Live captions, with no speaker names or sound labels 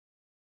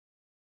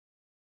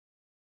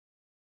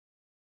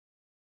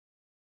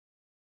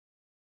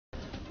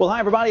Well, hi,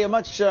 everybody. A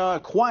much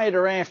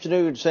quieter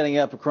afternoon setting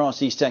up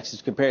across East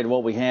Texas compared to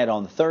what we had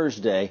on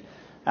Thursday.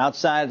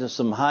 Outside of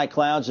some high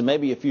clouds and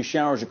maybe a few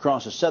showers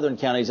across the southern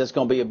counties, that's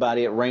going to be about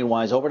it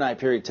rain-wise. Overnight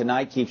period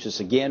tonight keeps us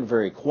again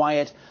very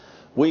quiet.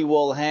 We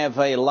will have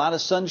a lot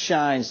of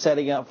sunshine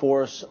setting up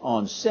for us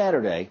on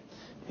Saturday.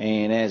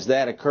 And as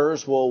that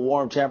occurs, we'll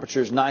warm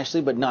temperatures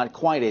nicely, but not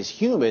quite as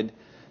humid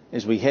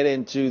as we head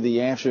into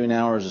the afternoon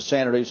hours of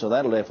Saturday, so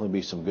that'll definitely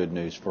be some good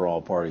news for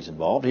all parties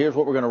involved. Here's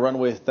what we're going to run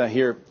with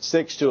here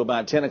 6 to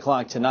about 10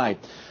 o'clock tonight.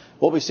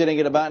 We'll be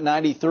sitting at about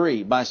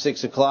 93 by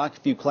 6 o'clock. A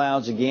few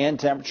clouds again.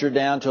 Temperature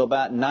down to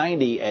about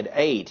 90 at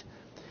 8.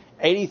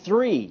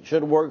 83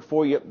 should work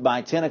for you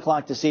by 10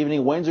 o'clock this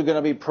evening. Winds are going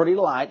to be pretty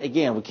light.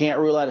 Again, we can't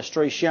rule out a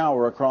stray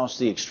shower across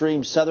the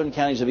extreme southern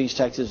counties of East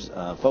Texas.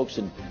 Folks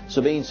in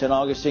Sabine, St.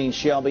 Augustine,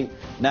 Shelby,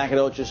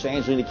 Nacogdoches,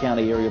 Angelina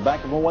County area.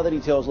 Back with more weather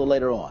details a little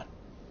later on.